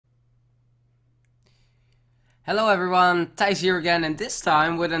Hello everyone, Thijs here again, and this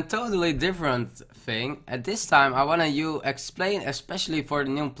time with a totally different thing. At this time I wanna you explain, especially for the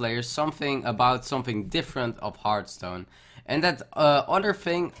new players, something about something different of Hearthstone. And that other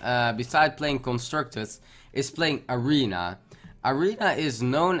thing, besides playing Constructed, is playing Arena. Arena is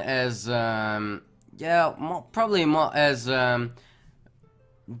known as, probably more as the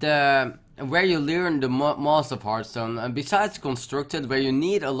where you learn the most of Hearthstone. Besides Constructed, where you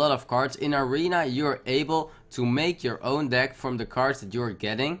need a lot of cards, in Arena you're able to make your own deck from the cards that you're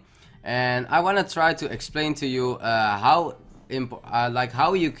getting. And I want to try to explain to you how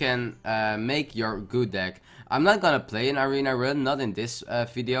you can make your good deck. I'm not gonna play an arena run, not in this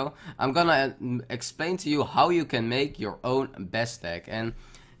video. I'm gonna explain to you how you can make your own best deck, and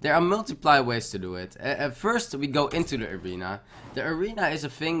there are multiple ways to do it. First, we go into the arena. The arena is a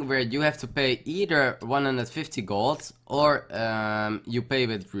thing where you have to pay either 150 gold or you pay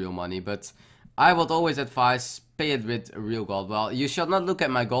with real money. But I would always advise pay it with real gold. Well, you should not look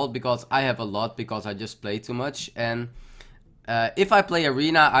at my gold because I have a lot because I just play too much. And if I play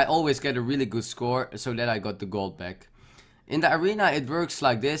arena, I always get a really good score so that I got the gold back. In the arena it works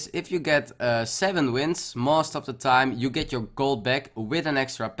like this: if you get 7 wins, most of the time you get your gold back with an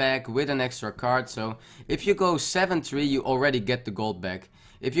extra pack, with an extra card. So if you go 7-3, you already get the gold back.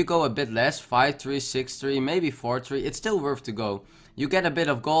 If you go a bit less, 5-3, 6-3, maybe 4-3, it's still worth to go. You get a bit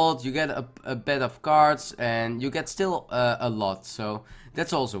of gold, you get a bit of cards, and you get still a lot, so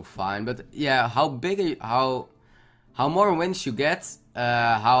that's also fine. But yeah, how more wins you get,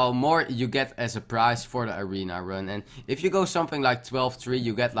 how more you get as a prize for the arena run. And if you go something like 12-3,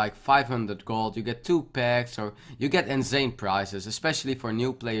 you get like 500 gold, you get 2 packs, or you get insane prizes. Especially for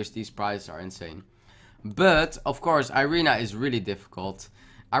new players, these prizes are insane. But of course, arena is really difficult.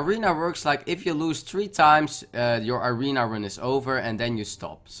 Arena works like if you lose 3 times, your arena run is over and then you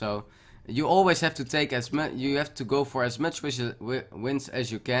stop. So you always have to take you have to go for as much wins as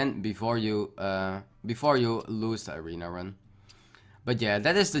you can before you lose the arena run. But yeah,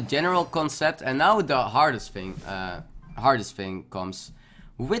 that is the general concept. And now the hardest thing comes.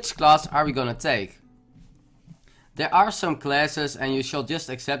 Which class are we gonna take? There are some classes, and you should just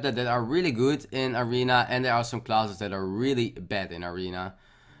accept that are really good in arena, and there are some classes that are really bad in arena.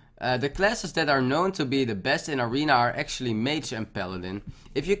 The classes that are known to be the best in arena are actually mage and paladin.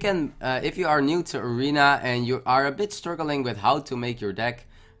 If you are new to arena and you are a bit struggling with how to make your deck,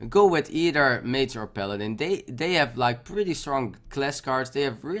 go with either mage or paladin. They have like pretty strong class cards. They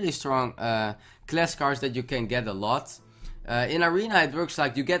have really strong class cards that you can get a lot. In arena it works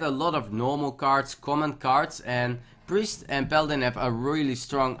like you get a lot of normal cards, common cards, and priest and paladin have a really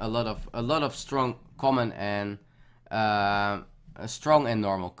strong a lot of strong common and strong and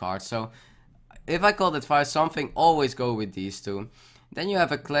normal cards. So if I could advise something, always go with these two. Then you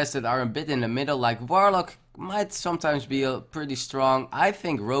have a class that are a bit in the middle, like Warlock might sometimes be pretty strong. I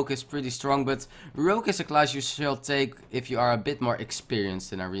think Rogue is pretty strong, but Rogue is a class you should take if you are a bit more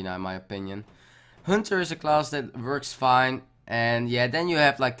experienced in arena, in my opinion. Hunter is a class that works fine. And yeah, then you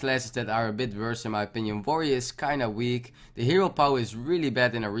have like classes that are a bit worse in my opinion. Warrior is kinda weak. The hero power is really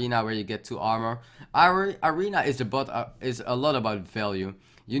bad in arena, where you get 2 armor. Arena is a lot about value.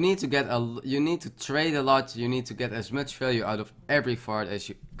 You need to trade a lot. You need to get as much value out of every card as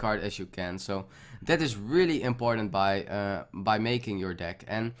you can. So that is really important by making your deck.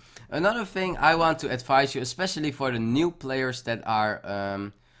 And another thing I want to advise you, especially for the new players that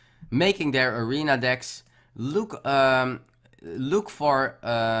are making their arena decks, look for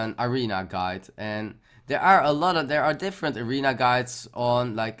an arena guide. And there are different arena guides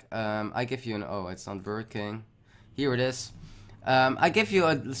on, like I give you an, oh, it's not working, here it is. I give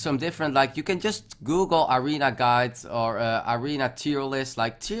you some different, like you can just Google arena guides or arena tier list.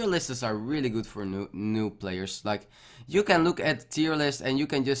 Like tier lists are really good for new players. Like you can look at tier list and you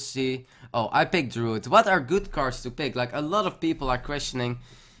can just see, oh, I picked Druid, what are good cards to pick? Like a lot of people are questioning,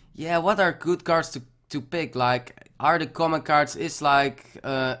 yeah, what are good cards to pick? Like, are the common cards, is like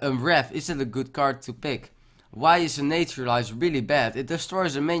a ref, is it a good card to pick? Why is a neutralize really bad? It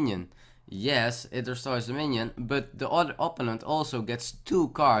destroys a minion. Yes, it destroys a minion, but the other opponent also gets 2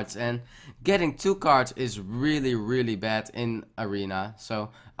 cards, and getting 2 cards is really, really bad in arena. So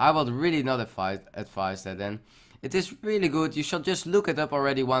I would really not advise that. And it is really good. You should just look it up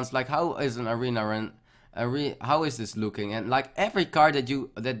already once, like how is an arena run, how is this looking, and like every card that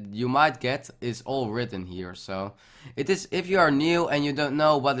you might get is all written here. So it is, if you are new and you don't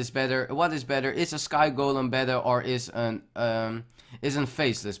know what is better, is a Sky Golem better, or is an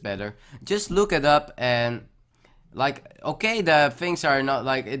Faceless better, just look it up and Like, okay, the things are not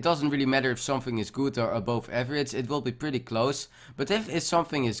like, it doesn't really matter if something is good or above average, it will be pretty close. But if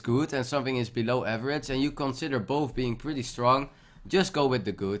something is good and something is below average and you consider both being pretty strong, just go with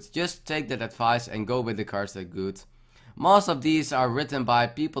the good. Just take that advice and go with the cards that are good. Most of these are written by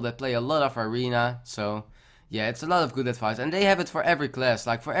people that play a lot of Arena, so yeah, it's a lot of good advice. And they have it for every class,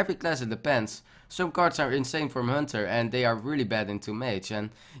 like for every class it depends. Some cards are insane from Hunter and they are really bad into Mage. And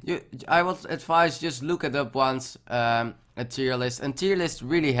I would advise just look it up once, a tier list. And tier list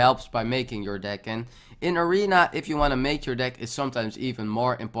really helps by making your deck. And in Arena, if you want to make your deck, is sometimes even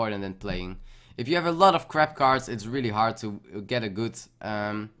more important than playing. If you have a lot of crap cards, it's really hard to get a good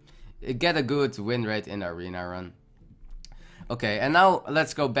win rate in the Arena run. Okay, and now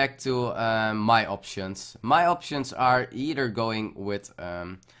let's go back to my options. My options are either going with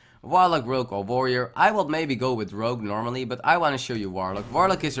Warlock, Rogue or Warrior. I will maybe go with Rogue normally, but I want to show you Warlock.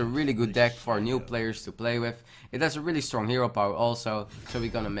 Warlock is a really good deck for new players to play with. It has a really strong hero power also, so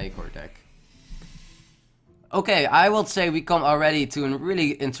we're gonna make our deck. Okay, I would say we come already to a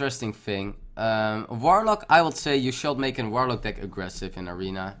really interesting thing. Warlock, I would say you should make a Warlock deck aggressive in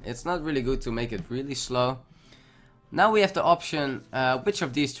Arena. It's not really good to make it really slow. Now we have the option, which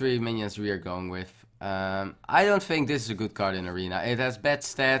of these three minions we are going with. I don't think this is a good card in Arena. It has bad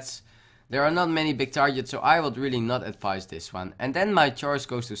stats. There are not many big targets, so I would really not advise this one. And then my choice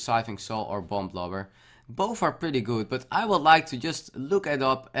goes to Scything Soul or Bomb Blobber. Both are pretty good, but I would like to just look it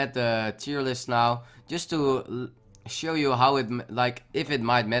up at the tier list now, just to show you how it, like, if it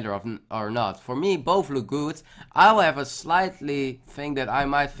might matter or not. For me, both look good. I will have a slightly thing that I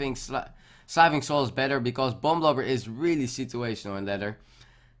might think Scything Soul is better because Bomb Blobber is really situational in ladder.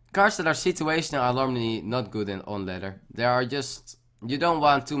 Cards that are situational are normally not good on ladder. They are just, you don't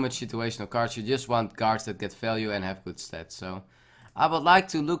want too much situational cards, you just want cards that get value and have good stats. So I would like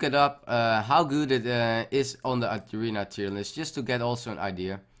to look it up, how good it is on the Arena tier list, just to get also an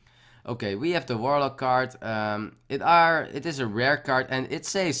idea. Okay, we have the Warlock card. It is a rare card and it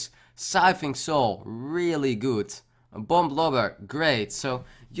says Scything Soul, really good. Bomb Blobber, great. So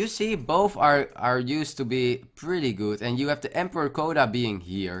you see, both are used to be pretty good, and you have the Emperor Coda being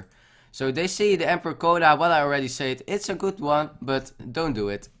here. So they see the Emperor Coda, what I already said, it's a good one, but don't do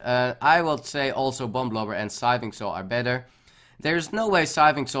it. I will say also Bomb Blobber and Scything Soul are better. There's no way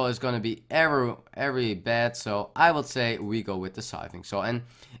Scything Soul is gonna be ever bad, so I would say we go with the Scything Soul. And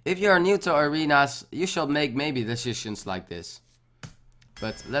if you are new to Arenas, you should make maybe decisions like this.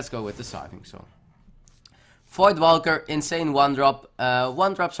 But let's go with the Scything Soul. Voidwalker, insane 1-drop.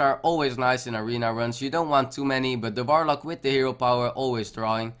 1-drops are always nice in Arena runs. You don't want too many, but the Warlock with the hero power, always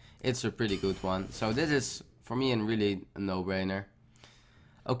drawing, it's a pretty good one. So this is, for me, really a no-brainer.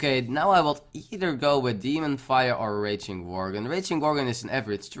 Okay, now I will either go with Demon Fire or Raging Worgen. Raging Worgen is an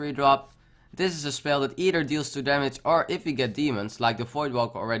average 3-drop. This is a spell that either deals 2 damage, or if we get demons, like the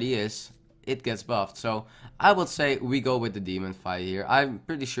Voidwalker already is, it gets buffed. So I would say we go with the Demon Fire here. I'm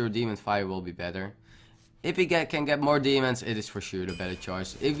pretty sure Demon Fire will be better. If we can get more demons, it is for sure the better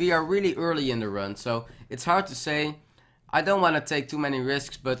choice. If we are really early in the run, so it's hard to say. I don't want to take too many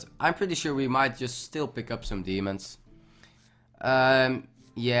risks, but I'm pretty sure we might just still pick up some demons.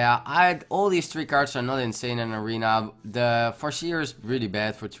 Yeah, all these 3 cards are not insane in Arena. The Farseer is really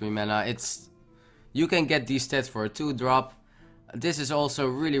bad for 3 mana. You can get these stats for a 2-drop. This is also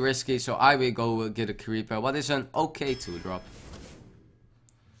really risky, so I will go get a Creeper. What is an okay 2-drop?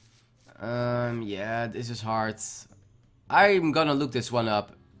 Yeah, this is hard. I'm gonna look this one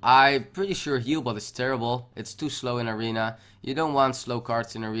up. I'm pretty sure Healbot is terrible. It's too slow in Arena. You don't want slow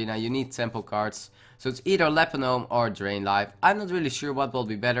cards in Arena. You need tempo cards. So it's either Lepanome or Drain Life. I'm not really sure what will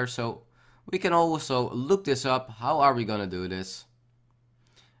be better, so we can also look this up. How are we gonna do this?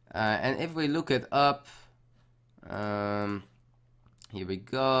 And if we look it up, here we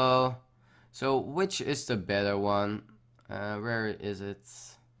go. So which is the better one? Where is it?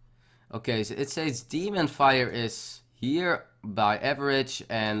 Okay, so it says Demon Fire is here by average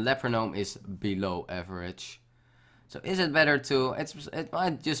and Lepanome is below average. So is it better to... It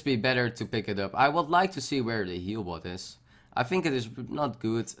might just be better to pick it up. I would like to see where the Healbot is. I think it is not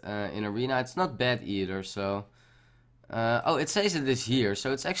good in Arena. It's not bad either, so... oh, it says it is here,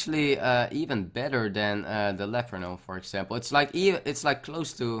 so it's actually even better than the Lepanome, for example. It's like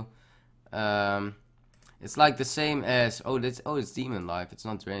close to... it's like the same as... Oh, it's Demon Life. It's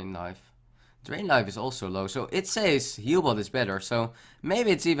not Drain Life. Drain Life is also low. So it says Healbot is better. So maybe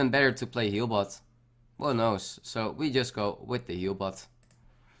it's even better to play Healbot. Who knows? So we just go with the Healbot.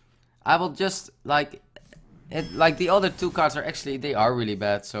 I will just like the other 2 cards are actually, they are really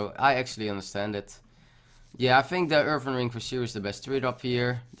bad. So I actually understand it. Yeah, I think the Earthen Ring for sure is the best 3-drop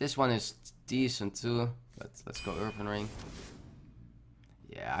here. This one is decent too. but let's go Earthen Ring.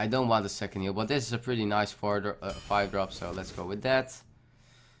 Yeah, I don't want the second heal, but this is a pretty nice 5 drop, so let's go with that.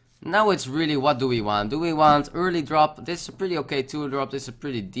 Now it's really, what do we want? Do we want early drop? This is a pretty okay 2 drop, this is a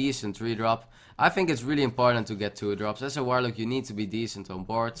pretty decent 3 drop. I think it's really important to get 2 drops. As a Warlock you need to be decent on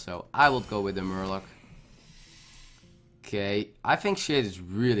board, so I will go with the Murloc. Okay, I think Shade is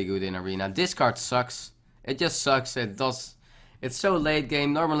really good in Arena. This card sucks. It just sucks. It's so late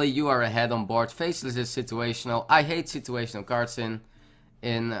game. Normally you are ahead on board. Faceless is situational. I hate situational cards in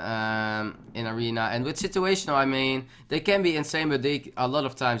Arena. And with situational, I mean, they can be insane, but a lot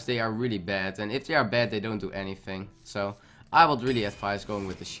of times they are really bad. And if they are bad, they don't do anything. So I would really advise going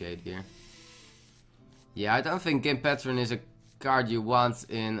with the Shade here. Yeah, I don't think Gimp Patron is a card you want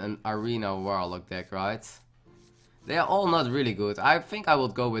in an Arena Warlock deck, right? They are all not really good. I think I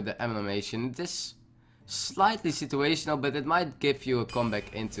would go with the Animation. This slightly situational, but it might give you a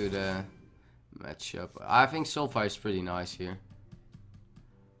comeback into the matchup. I think Soulfire is pretty nice here.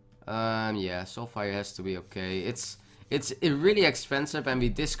 Yeah, Soulfire has to be okay. It's really expensive and we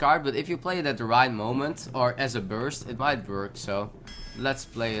discard, but if you play it at the right moment or as a burst, it might work. So let's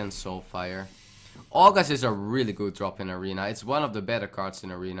play in Soulfire. August is a really good drop in Arena. It's one of the better cards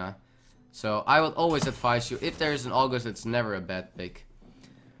in Arena. So I would always advise you, if there is an August, it's never a bad pick.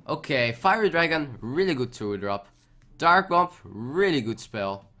 Okay, Fiery Dragon, really good 2 drop. Dark Bomb, really good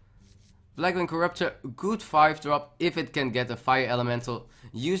spell. Blackwing Corruptor, good 5 drop if it can get a Fire Elemental.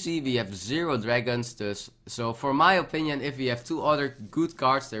 Usually we have 0 dragons, so for my opinion, if we have 2 other good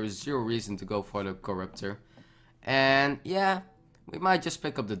cards, there is 0 reason to go for the Corruptor. And yeah, we might just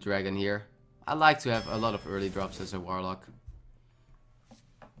pick up the dragon here. I like to have a lot of early drops as a Warlock.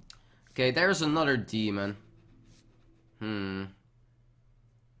 Okay, there's another demon.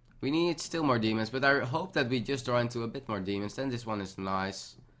 We need still more demons, but I hope that we just draw into a bit more demons. Then this one is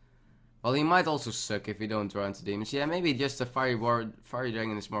nice. Well, he might also suck if we don't draw into demons. Yeah, maybe just a Fiery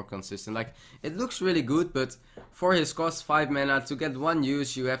Dragon is more consistent. Like, it looks really good, but for his cost 5 mana, to get 1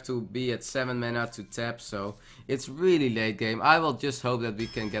 use, you have to be at 7 mana to tap. So, it's really late game. I will just hope that we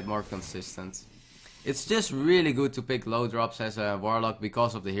can get more consistent. It's just really good to pick low drops as a Warlock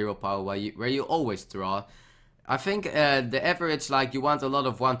because of the hero power where you always draw. I think the average, like, you want a lot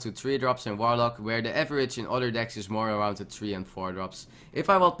of 1 to 3 drops in Warlock, where the average in other decks is more around the 3 and 4 drops.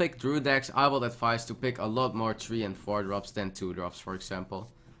 If I will pick Druid decks, I will advise to pick a lot more 3 and 4 drops than 2 drops, for example.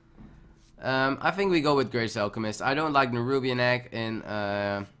 I think we go with Grace Alchemist. I don't like Nerubian Egg in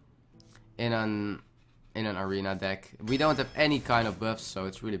an Arena deck. We don't have any kind of buffs, so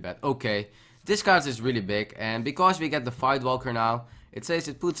it's really bad. Okay. This card is really big, and because we get the Fight Walker now, it says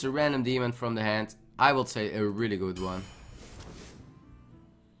it puts a random demon from the hand. I would say a really good one.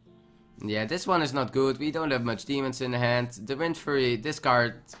 Yeah, this one is not good. We don't have much demons in the hand. The Wind Fury, this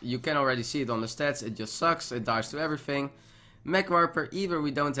card, you can already see it on the stats. It just sucks. It dies to everything. Mech Warper, either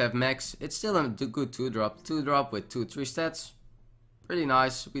we don't have mechs. It's still a good 2 drop. 2 drop with 2-3 stats. Pretty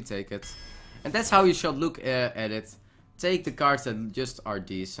nice. We take it. And that's how you should look at it. Take the cards that just are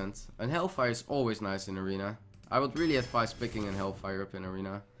decent. And Hellfire is always nice in Arena. I would really advise picking an Hellfire up in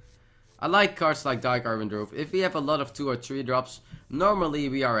Arena. I like cards like Dark Iron Drove. If we have a lot of 2 or 3 drops, normally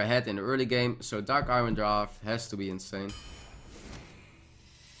we are ahead in the early game. So Dark Iron Drove has to be insane.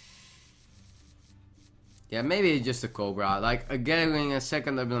 Yeah, maybe it's just a Cobra. Like, getting a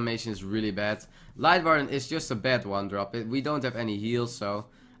second animation is really bad. Light Warden is just a bad 1 drop. We don't have any heals, so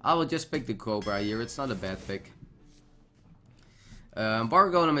I will just pick the Cobra here. It's not a bad pick.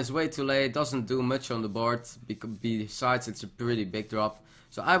 Bargonum is way too late, doesn't do much on the board, besides it's a pretty big drop.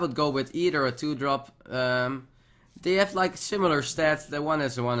 So I would go with either a 2 drop. They have like similar stats, the one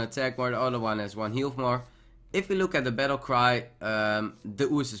has 1 attack more, the other one has 1 heal more. If we look at the battle cry, the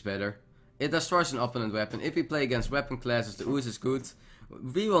Ooze is better. It destroys an opponent weapon. If we play against weapon classes, the Ooze is good.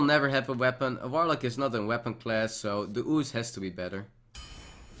 We will never have a weapon, a Warlock is not a weapon class, so the Ooze has to be better.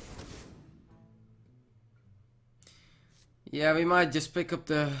 Yeah, we might just pick up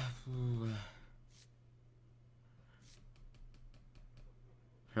the...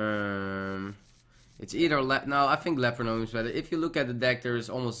 It's either... No, I think Lepergnome is better. If you look at the deck, there is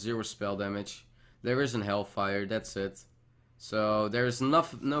almost 0 spell damage. There is an Hellfire, that's it. So, there is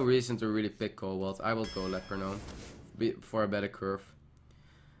no reason to really pick Cobalt. I will go Lepergnome for a better curve.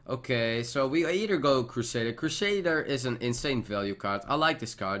 Okay, so we either go Crusader. Crusader is an insane value card. I like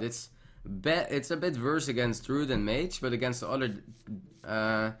this card. It's a bit worse against Druid and Mage, but against the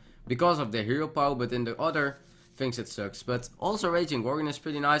other, because of the hero power, but in the other things it sucks. But also Raging Gorgon is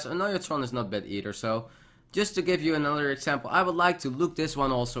pretty nice. Annoyatron is not bad either. So just to give you another example, I would like to look this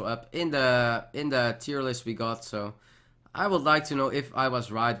one also up in the tier list we got. So I would like to know if I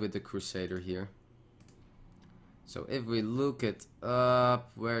was right with the Crusader here. So if we look it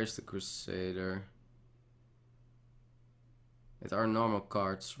up, where is the Crusader? It's our normal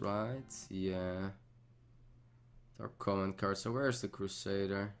cards, right? Yeah. It's our common cards. So where is the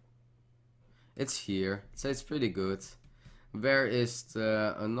Crusader? It's here. So it's pretty good. Where is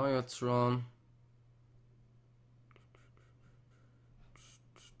the Annoyotron?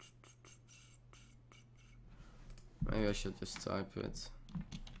 Maybe I should just type it.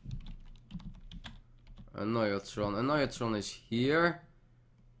 Annoyotron. Annoyotron is here.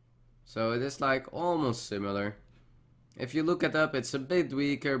 So it is like almost similar. If you look it up, it's a bit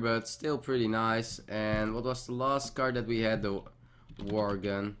weaker, but still pretty nice. And what was the last card that we had? The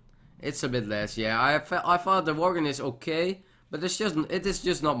Worgen. It's a bit less. Yeah, I thought the Worgen is okay, but it is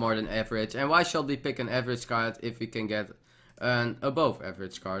just not more than average. And why should we pick an average card if we can get an above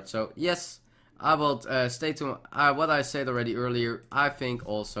average card? So yes, I will stay to what I said already earlier. I think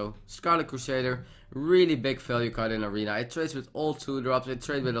also Scarlet Crusader, really big value card in Arena. It trades with all 2-drops. It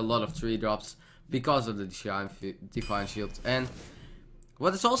trades with a lot of 3-drops. Because of the Divine Shield. And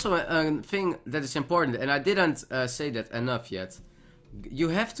what is also a thing that is important, and I didn't say that enough yet, you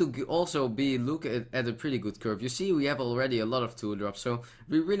have to also look at a pretty good curve. You see, we have already a lot of 2-drops, so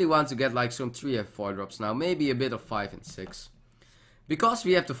we really want to get like some 3 and 4-drops now, maybe a bit of 5 and 6. Because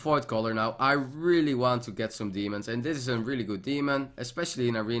we have the Void Collar now, I really want to get some demons, and this is a really good demon, especially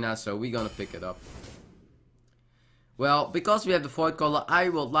in Arena, so we're gonna pick it up. Well, because we have the Void Collar, I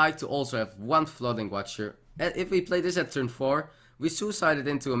would like to also have 1 Floating Watcher. If we play this at turn 4, we suicide it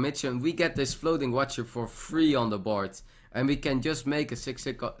into a mission, we get this Floating Watcher for free on the board. And we can just make a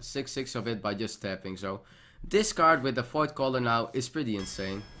 6/6 of it by just tapping. So this card with the Void Collar now is pretty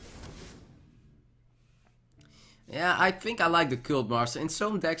insane. Yeah, I think I like the Cult Master. In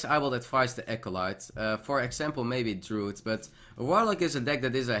some decks I will advise the Acolyte. For example, maybe Druid. But Warlock is a deck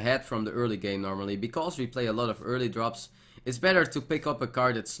that is ahead from the early game normally. Because we play a lot of early drops, it's better to pick up a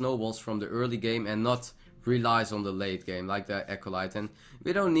card that snowballs from the early game and not relies on the late game, like the Acolyte. And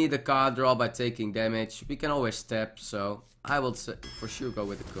we don't need a card draw by taking damage. We can always tap, so I will for sure go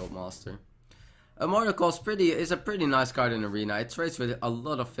with the Cult Master. Immortal Call is a pretty nice card in Arena. It trades with a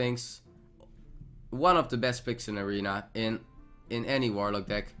lot of things. One of the best picks in Arena in any Warlock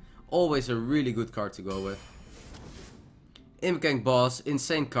deck. Always a really good card to go with. Imp Boss,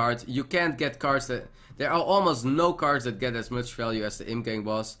 insane card. You can't get cards that... There are almost no cards that get as much value as the Imp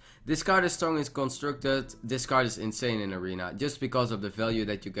Boss. This card is strongly constructed. This card is insane in Arena. Just because of the value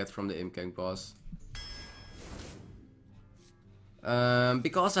that you get from the Imp Boss.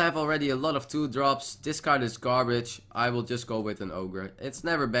 Because I have already a lot of 2-drops, this card is garbage. I will just go with an Ogre. It's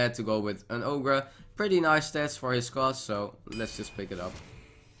never bad to go with an Ogre. Pretty nice stats for his cost, so let's just pick it up.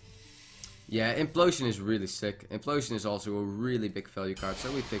 Yeah, Implosion is really sick. Implosion is also a really big value card,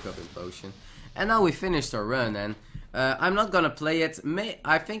 so we pick up Implosion. And now we finished our run, and I'm not gonna play it.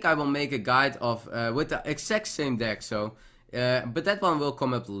 I think I will make a guide of with the exact same deck, so... but that one will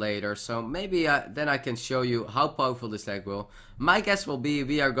come up later, so maybe then I can show you how powerful this deck will. My guess will be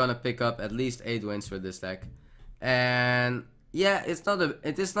we are gonna pick up at least 8 wins with this deck. And yeah,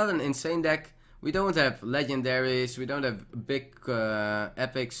 it is not an insane deck. We don't have legendaries, we don't have big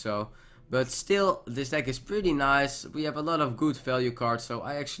epics, so... But still, this deck is pretty nice. We have a lot of good value cards, so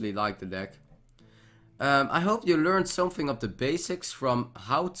I actually like the deck. I hope you learned something of the basics from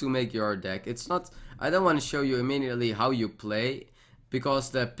how to make your deck. It's not... I don't want to show you immediately how you play, because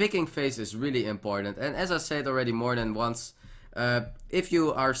the picking phase is really important. And as I said already more than once, if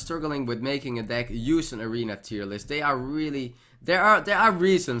you are struggling with making a deck, use an Arena tier list. They are really... There are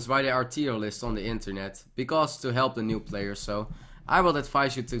reasons why there are tier lists on the internet, because to help the new players. So I will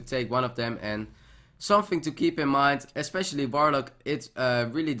advise you to take one of them. And something to keep in mind, especially Warlock, it's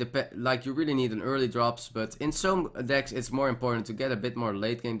really like you really need an early drops, but in some decks it's more important to get a bit more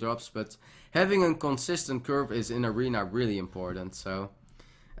late game drops. But having a consistent curve is in Arena really important. So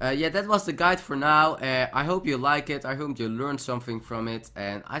yeah, that was the guide for now. I hope you like it, I hope you learned something from it,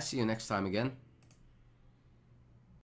 and I see you next time again.